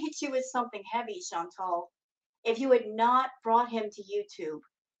 And I'm going to hit you with something heavy, Chantal. If you had not brought him to YouTube,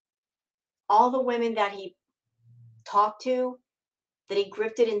 all the women that he talked to, that he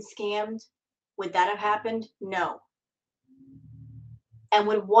grifted and scammed, would that have happened? No. And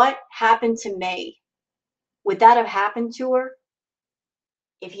would what happened to May, would that have happened to her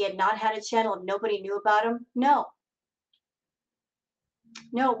if he had not had a channel, if nobody knew about him? No.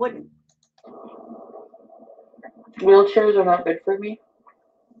 No, it wouldn't. Wheelchairs are not good for me.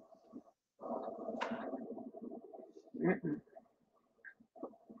 Mm-mm.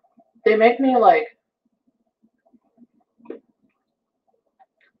 They make me like.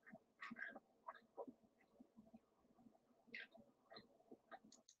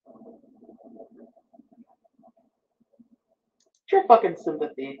 Your fucking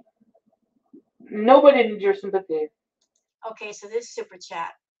sympathy. Nobody needs your sympathy. Okay, so this super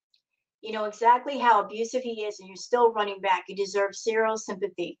chat. You know exactly how abusive he is, and you're still running back. You deserve zero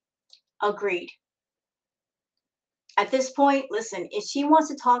sympathy. Agreed. At this point, listen, if she wants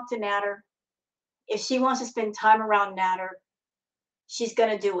to talk to Natter, if she wants to spend time around Natter, she's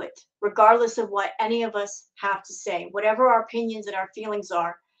going to do it, regardless of what any of us have to say, whatever our opinions and our feelings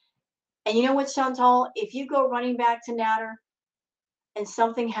are. And you know what, Chantal? If you go running back to Natter and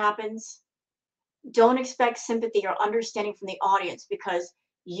something happens, don't expect sympathy or understanding from the audience, because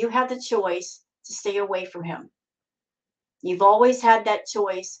you have the choice to stay away from him. You've always had that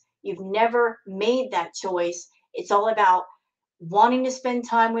choice. You've never made that choice. It's all about wanting to spend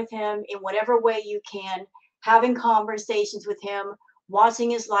time with him in whatever way you can, having conversations with him,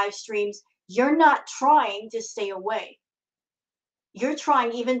 watching his live streams. You're not trying to stay away. You're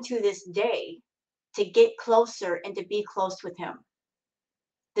trying, even to this day, to get closer and to be close with him.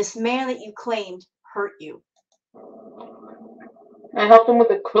 This man that you claimed hurt you. I helped him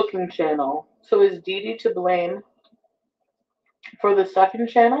with a cooking channel. So is Dee Dee to blame for the second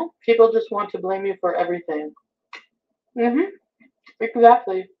channel? People just want to blame you for everything.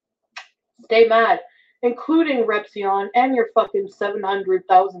 Exactly. Stay mad. Including Repsion and your fucking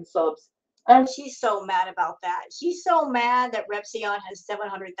 700,000 subs. She's so mad about that. She's so mad that Repsion has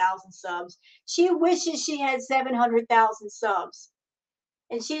 700,000 subs. She wishes she had 700,000 subs.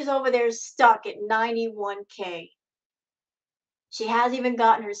 And she's over there stuck at 91K. She hasn't even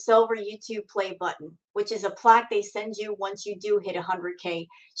gotten her silver YouTube play button, which is a plaque they send you once you do hit 100K.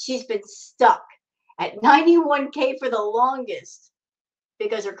 She's been stuck at 91K for the longest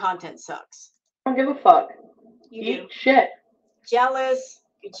because her content sucks. I don't give a fuck. You Eat do. shit. Jealous.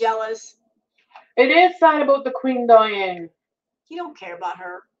 You're jealous. It is sad about the queen dying. You don't care about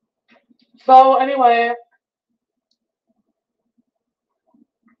her. So anyway,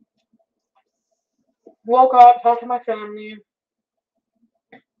 woke up, talked to my family,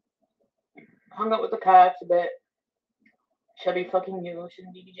 hung out with the cats a bit. Chubby fucking you,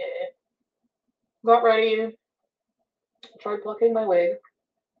 shouldn't DJ. Got ready, tried plucking my wig.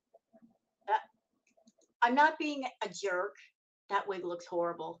 I'm not being a jerk. That wig looks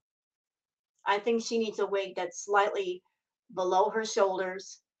horrible. I think she needs a wig that's slightly below her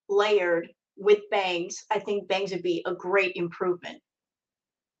shoulders, layered with bangs. I think bangs would be a great improvement.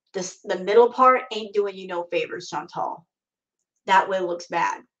 The middle part ain't doing you no favors, Chantal. That wig looks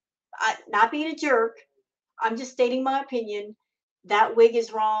bad. Not being a jerk. I'm just stating my opinion. That wig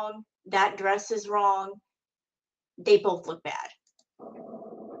is wrong. That dress is wrong. They both look bad.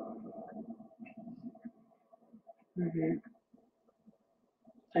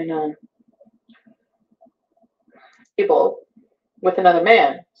 I know. Table with another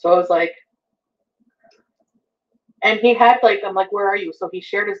man. So I was like, and he had like, I'm like, where are you? So he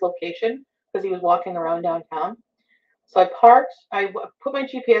shared his location because he was walking around downtown. So I parked, I put my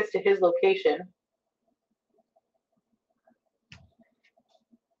GPS to his location.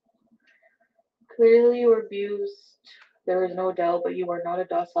 Clearly you were abused. There is no doubt, but you are not a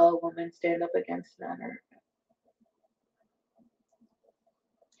docile woman. Stand up against manner.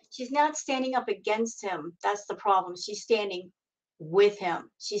 She's not standing up against him. That's the problem. She's standing with him.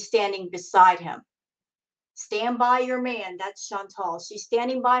 She's standing beside him. Stand by your man. That's Chantal. She's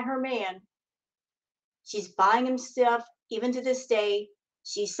standing by her man. She's buying him stuff, even to this day.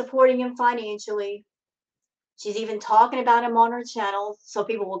 She's supporting him financially. She's even talking about him on her channel, so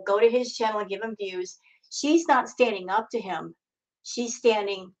people will go to his channel and give him views. She's not standing up to him. She's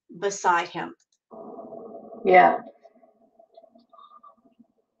standing beside him. Yeah.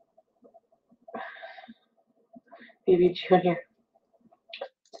 BB Jr.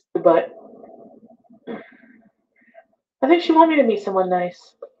 But I think she wanted me to meet someone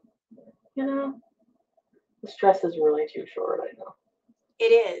nice. You know? This dress is really too short, I know. It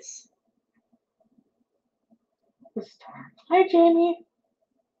is. Hi, Jamie.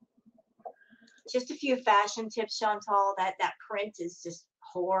 Just a few fashion tips, Chantal. That print is just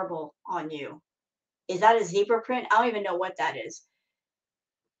horrible on you. Is that a zebra print? I don't even know what that is.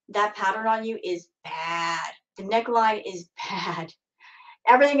 That pattern on you is bad. The neckline is bad.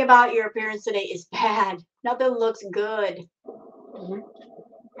 Everything about your appearance today is bad. Nothing looks good. Mm-hmm.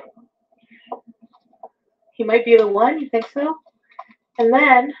 He might be the one, you think so? And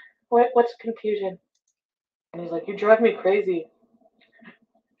then, what's confusion? And he's like, you drive me crazy.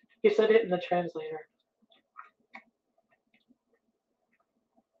 He said it in the translator.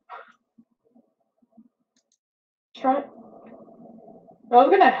 Try. I was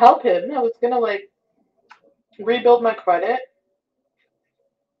gonna help him. I was gonna like rebuild my credit.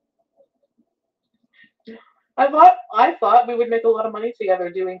 I thought we would make a lot of money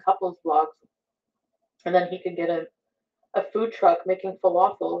together doing couples vlogs, and then he could get a food truck making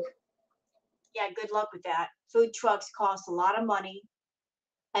falafels. Yeah, good luck with that. Food trucks cost a lot of money,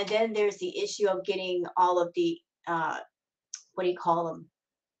 and then there's the issue of getting all of the what do you call them?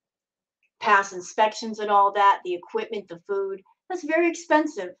 Past inspections and all that. The equipment, the food. That's very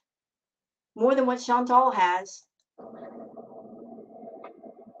expensive. More than what Chantal has.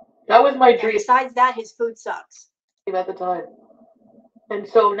 That was my And dream. besides that, his food sucks. At the time. And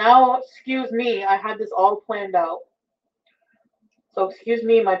so now, excuse me, I had this all planned out. So excuse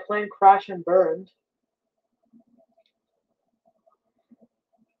me, my plane crashed and burned.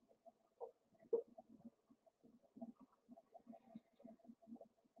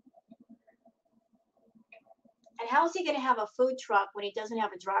 And how is he going to have a food truck when he doesn't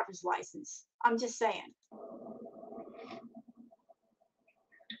have a driver's license? I'm just saying.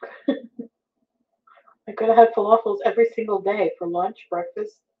 I could have had falafels every single day for lunch,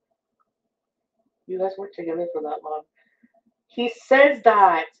 breakfast. You guys worked together for that long. He says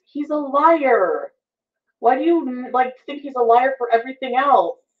that. He's a liar. Why do you like think he's a liar for everything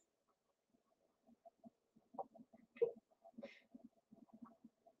else?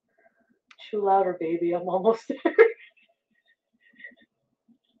 Chew louder, baby. I'm almost there.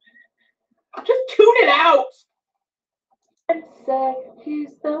 say he's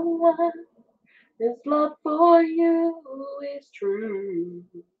the one. His love for you is true.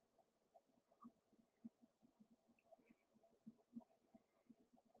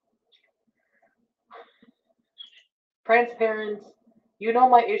 Transparent. You know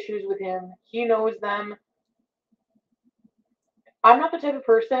my issues with him. He knows them. I'm not the type of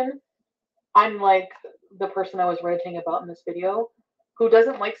person, I'm like the person I was ranting about in this video, who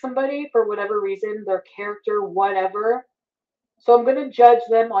doesn't like somebody for whatever reason, their character, whatever. So I'm gonna judge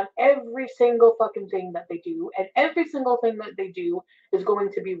them on every single fucking thing that they do, and every single thing that they do is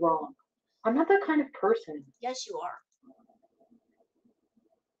going to be wrong. I'm not that kind of person. Yes, you are.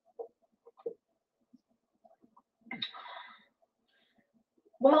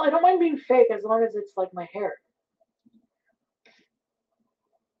 Well, I don't mind being fake as long as it's like my hair.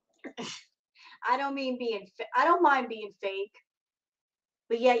 I don't mind being fake,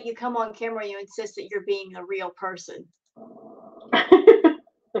 but yet you come on camera, you insist that you're being a real person.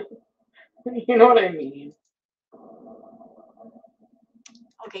 You know what I mean?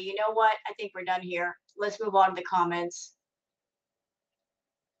 Okay, you know what? I think we're done here. Let's move on to the comments.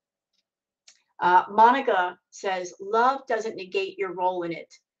 Monica says, love doesn't negate your role in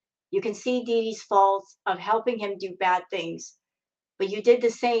it. You can see Dee Dee's faults of helping him do bad things, but you did the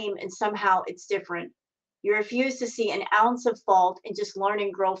same and somehow it's different. You refuse to see an ounce of fault and just learn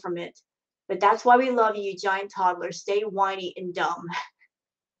and grow from it. But that's why we love you, you giant toddler. Stay whiny and dumb.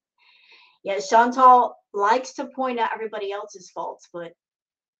 Yeah, Chantal likes to point out everybody else's faults, but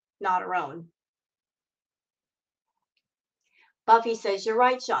not her own. Buffy says, you're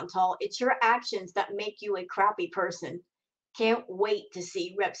right, Chantal. It's your actions that make you a crappy person. Can't wait to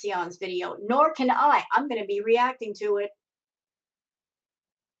see Repsion's video, nor can I. I'm going to be reacting to it.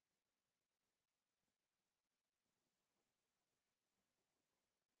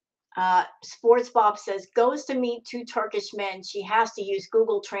 Sports Bob says, goes to meet two Turkish men she has to use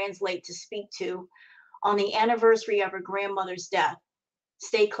Google Translate to speak to on the anniversary of her grandmother's death.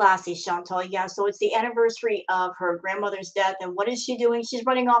 Stay classy, Chantal. Yeah, so it's the anniversary of her grandmother's death. And what is she doing? She's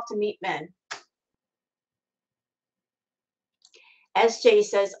running off to meet men. SJ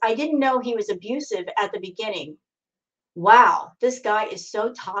says, I didn't know he was abusive at the beginning. Wow, this guy is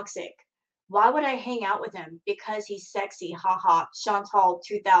so toxic. Why would I hang out with him? Because he's sexy. Haha. Chantal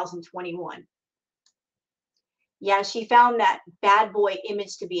 2021. Yeah, she found that bad boy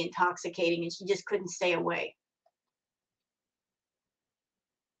image to be intoxicating and she just couldn't stay away.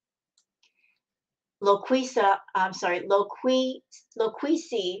 Loquisi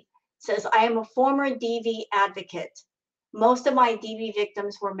says, I am a former DV advocate. Most of my DV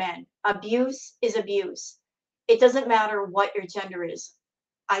victims were men. Abuse is abuse. It doesn't matter what your gender is.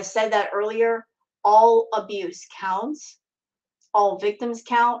 I said that earlier. All abuse counts. All victims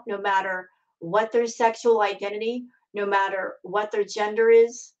count, no matter what their sexual identity, no matter what their gender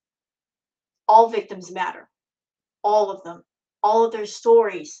is. All victims matter. All of them. All of their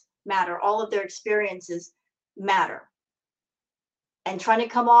stories matter. All of their experiences matter. And trying to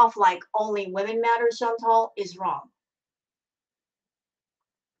come off like only women matter, Chantal, is wrong.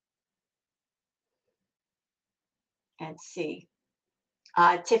 Let's see.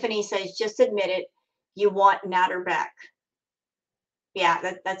 Tiffany says, just admit it. You want Natter back.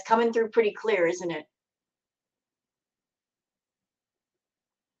 Yeah, that's coming through pretty clear, isn't it?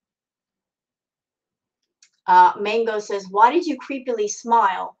 Mango says, why did you creepily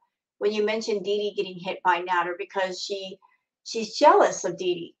smile when you mentioned Dee Dee getting hit by Natter? Because she's jealous of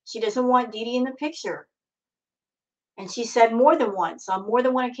Dee Dee. She doesn't want Dee Dee in the picture. And she said more than once, on more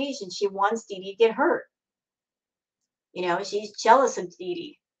than one occasion, she wants Dee Dee to get hurt. You know, she's jealous of Dee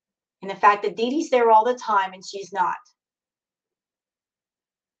Dee. And the fact that Dee Dee's there all the time and she's not.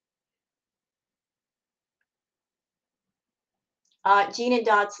 Gina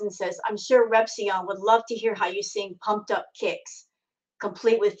Dodson says, I'm sure Repsion would love to hear how you sing Pumped Up Kicks,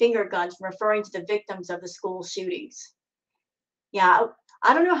 complete with finger guns, referring to the victims of the school shootings. Yeah,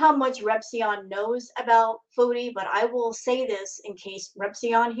 I don't know how much Repsion knows about Foodie, but I will say this in case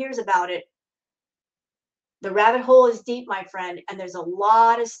Repsion hears about it. The rabbit hole is deep, my friend, and there's a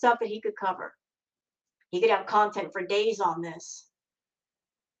lot of stuff that he could cover. He could have content for days on this.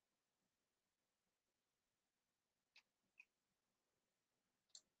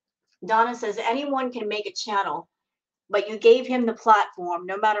 Donna says, anyone can make a channel, but you gave him the platform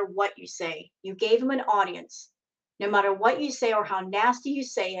no matter what you say. You gave him an audience. No matter what you say or how nasty you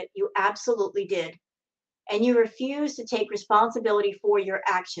say it, you absolutely did. And you refuse to take responsibility for your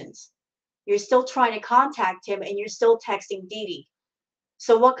actions. You're still trying to contact him and you're still texting Dee Dee.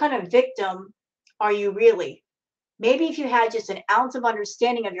 So what kind of victim are you really? Maybe if you had just an ounce of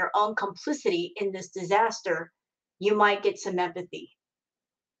understanding of your own complicity in this disaster, you might get some empathy.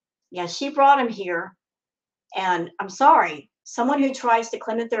 Yeah, she brought him here. And I'm sorry, someone who tries to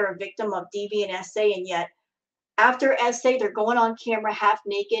claim that they're a victim of DV and SA, and yet after SA, they're going on camera half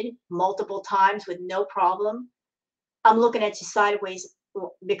naked multiple times with no problem. I'm looking at you sideways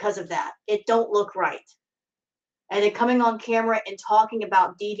because of that. It don't look right. And then coming on camera and talking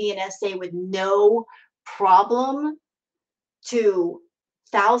about DV and SA with no problem to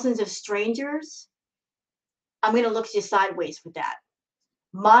thousands of strangers, I'm going to look at you sideways for that.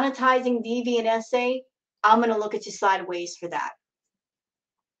 Monetizing DV and SA, I'm going to look at you sideways for that.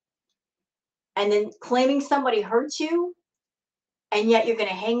 And then claiming somebody hurt you, and yet you're going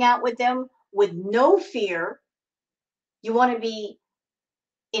to hang out with them with no fear. You want to be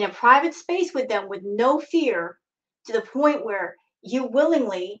in a private space with them with no fear, to the point where you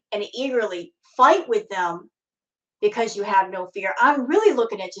willingly and eagerly fight with them because you have no fear. I'm really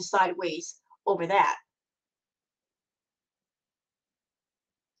looking at you sideways over that.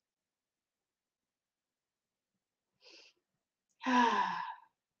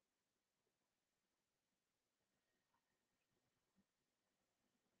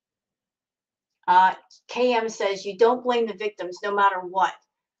 uh, KM says you don't blame the victims no matter what,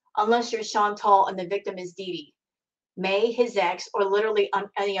 unless you're Chantal and the victim is Dee Dee, May, his ex, or literally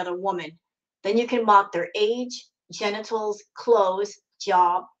any other woman. Then you can mock their age, genitals, clothes,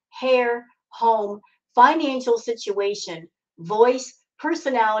 job, hair, home, financial situation, voice,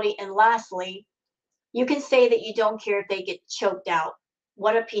 personality, and lastly, you can say that you don't care if they get choked out.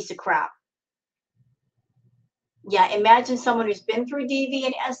 What a piece of crap. Yeah, imagine someone who's been through DV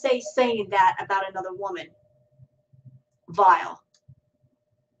and SA saying that about another woman. Vile.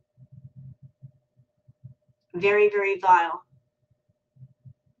 Very, very vile.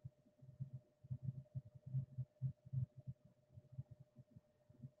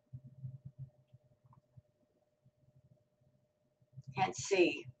 Let's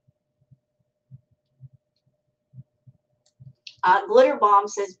see. Glitter Bomb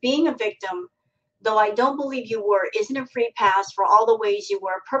says, being a victim, though I don't believe you were, isn't a free pass for all the ways you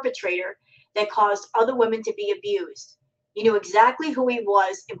were a perpetrator that caused other women to be abused. You knew exactly who he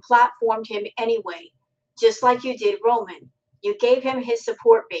was and platformed him anyway, just like you did Roman. You gave him his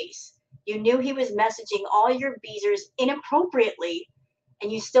support base. You knew he was messaging all your beezers inappropriately,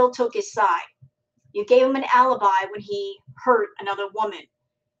 and you still took his side. You gave him an alibi when he hurt another woman.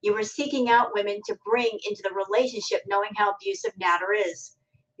 You were seeking out women to bring into the relationship, knowing how abusive Natter is.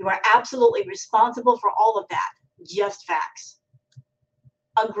 You are absolutely responsible for all of that. Just facts.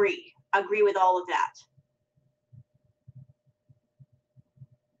 Agree. Agree with all of that.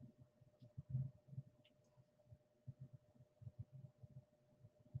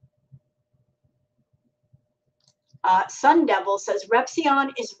 Sun Devil says,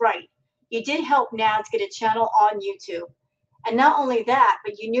 Repsion is right. You did help Nads get a channel on YouTube. And not only that,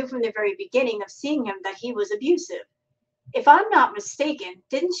 but you knew from the very beginning of seeing him that he was abusive. If I'm not mistaken,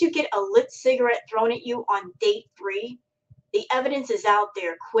 didn't you get a lit cigarette thrown at you on date 3? The evidence is out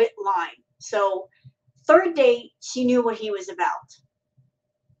there. Quit lying. So, third date, she knew what he was about.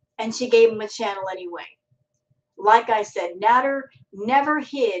 And she gave him a channel anyway. Like I said, Natter never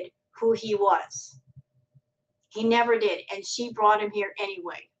hid who he was. He never did. And she brought him here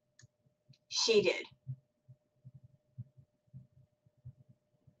anyway. She did.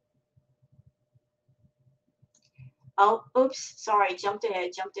 Oh, oops. Sorry. Jumped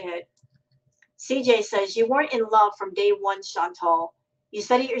ahead. CJ says, you weren't in love from day one, Chantal. You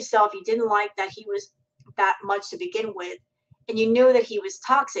said it yourself. You didn't like that he was that much to begin with. And you knew that he was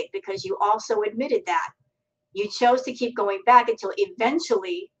toxic because you also admitted that. You chose to keep going back until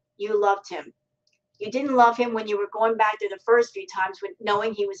eventually you loved him. You didn't love him when you were going back there the first few times when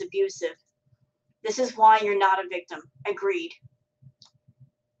knowing he was abusive. This is why you're not a victim. Agreed.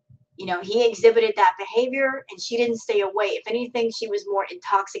 You know, he exhibited that behavior and she didn't stay away. If anything, she was more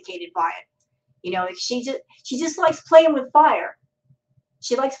intoxicated by it. You know, she just likes playing with fire.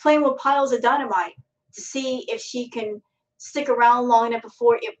 She likes playing with piles of dynamite to see if she can stick around long enough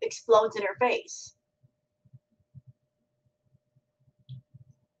before it explodes in her face.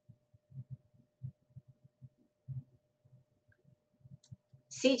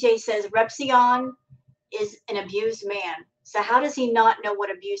 CJ says Repsion is an abused man. So how does he not know what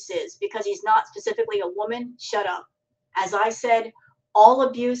abuse is? Because he's not specifically a woman? Shut up. As I said, all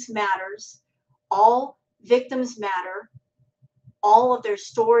abuse matters. All victims matter. All of their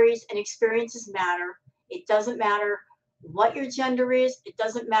stories and experiences matter. It doesn't matter what your gender is. It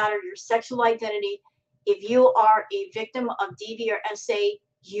doesn't matter your sexual identity. If you are a victim of DV or SA,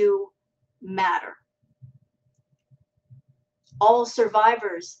 you matter. All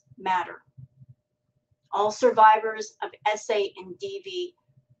survivors matter. All survivors of SA and DV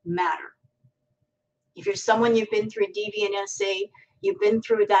matter. If you're someone you've been through DV and SA, you've been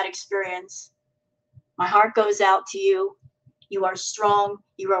through that experience, my heart goes out to you. You are strong.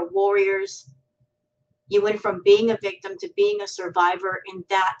 You are warriors. You went from being a victim to being a survivor, and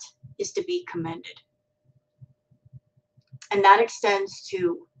that is to be commended. And that extends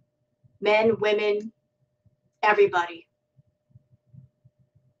to men, women, everybody.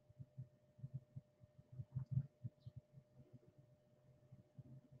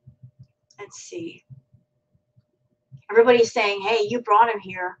 Let's see. Everybody's saying, hey, you brought him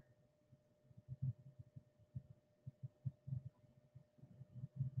here.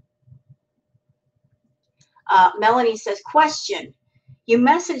 Melanie says, question. You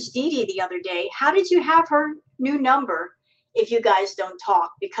messaged Dee Dee the other day. How did you have her new number if you guys don't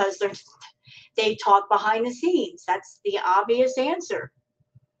talk? Because they talk behind the scenes. That's the obvious answer.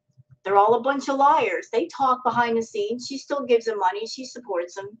 They're all a bunch of liars. They talk behind the scenes. She still gives them money. She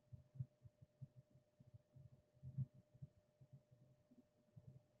supports them.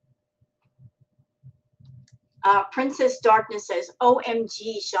 Princess Darkness says,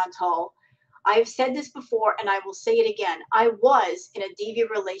 OMG, Chantal. I've said this before and I will say it again. I was in a DV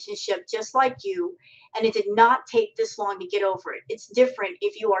relationship just like you, and it did not take this long to get over it. It's different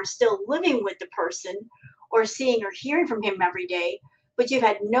if you are still living with the person or seeing or hearing from him every day, but you've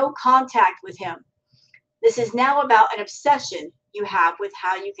had no contact with him. This is now about an obsession you have with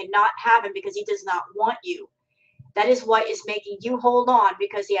how you cannot have him because he does not want you. That is what is making you hold on,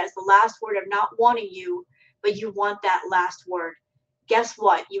 because he has the last word of not wanting you, but you want that last word. Guess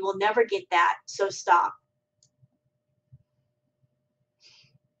what? You will never get that, so stop.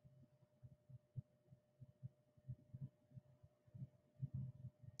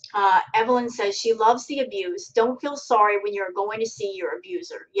 Evelyn says she loves the abuse. Don't feel sorry when you're going to see your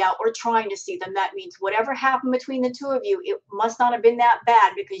abuser. Yeah, or trying to see them. That means whatever happened between the two of you, it must not have been that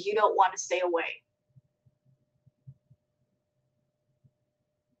bad because you don't want to stay away.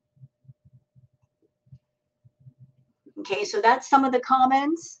 Okay, so that's some of the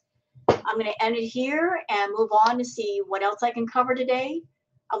comments. I'm going to end it here and move on to see what else I can cover today.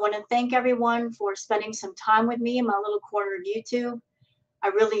 I want to thank everyone for spending some time with me in my little corner of YouTube. I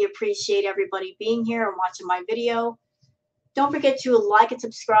really appreciate everybody being here and watching my video. Don't forget to like and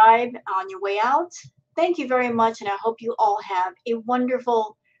subscribe on your way out. Thank you very much, and I hope you all have a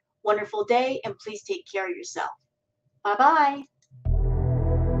wonderful, wonderful day, and please take care of yourself. Bye-bye.